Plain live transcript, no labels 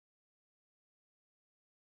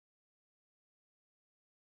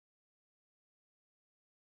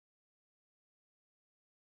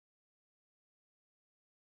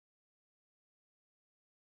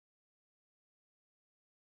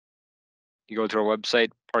you go to our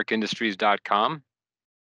website, parkindustries.com.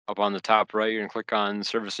 Up on the top right, you're going to click on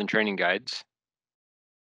Service and Training Guides.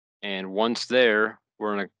 And once there,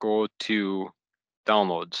 we're going to go to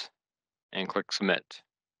Downloads and click Submit.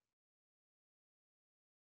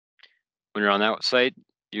 When you're on that site,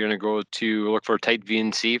 you're going to go to look for Tight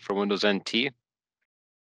VNC for Windows NT.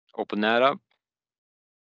 Open that up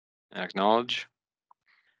and acknowledge.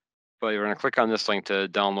 But you're going to click on this link to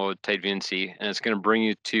download Tight VNC, and it's going to bring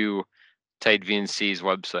you to Tight VNC's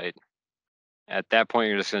website. At that point,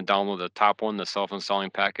 you're just going to download the top one, the self-installing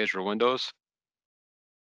package for Windows.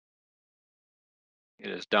 It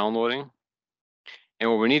is downloading. And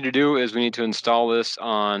what we need to do is we need to install this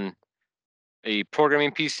on a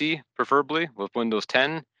programming PC, preferably with Windows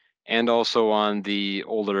 10, and also on the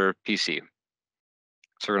older PC.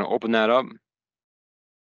 So we're going to open that up.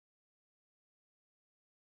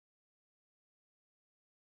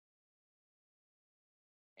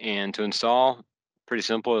 And to install, pretty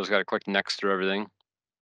simple. Just got to click next through everything.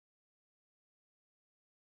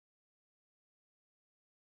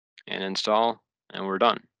 And install, and we're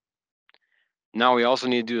done. Now we also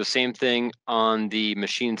need to do the same thing on the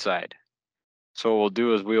machine side. So what we'll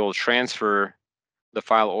do is we will transfer the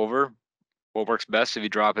file over. What works best if you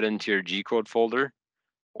drop it into your G-code folder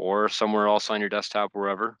or somewhere else on your desktop,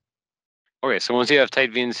 wherever. Okay, so once you have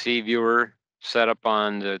Tight VNC viewer set up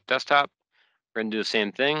on the desktop, we're going to do the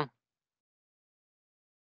same thing.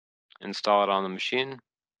 Install it on the machine.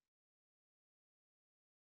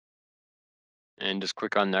 And just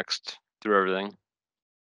click on next through everything.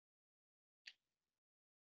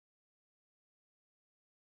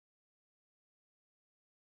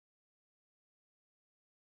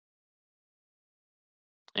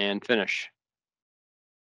 And finish.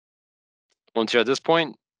 Once you're at this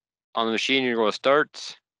point on the machine, you go to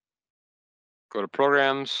Start, go to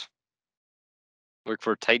Programs, look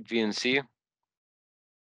for Tight VNC,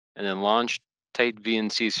 and then launch Tight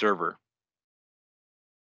VNC Server.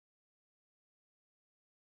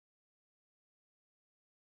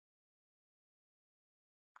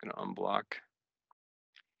 I'm going to unblock.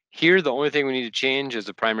 Here, the only thing we need to change is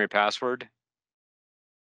the primary password.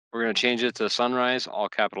 We're going to change it to Sunrise, all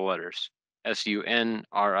capital letters,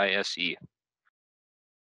 SUNRISE.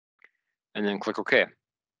 And then click OK.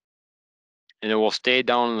 And it will stay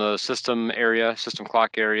down in the system area, system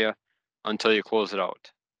clock area, until you close it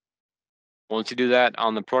out. Once you do that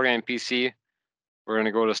on the program PC, we're going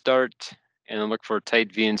to go to Start and then look for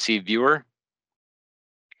Tight VNC Viewer.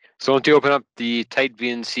 So once you open up the Tight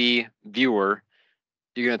VNC Viewer,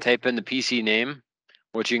 you're going to type in the PC name,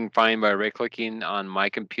 which you can find by right-clicking on My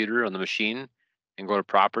Computer on the machine and go to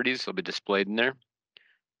Properties. It'll be displayed in there.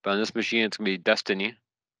 But on this machine, it's going to be Destiny.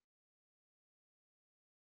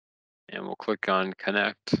 And we'll click on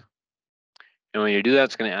Connect. And when you do that,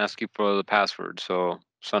 it's going to ask you for the password. So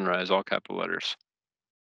Sunrise, all capital letters.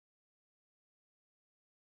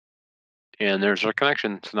 And there's our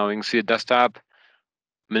connection. So now we can see a desktop,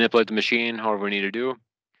 manipulate the machine, however we need to do.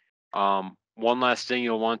 One last thing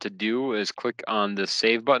you'll want to do is click on the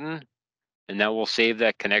Save button, and that will save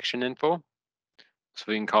that connection info. So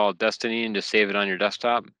we can call it Destiny and just save it on your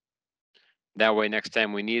desktop. That way, next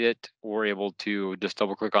time we need it, we're able to just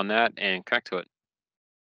double click on that and connect to it.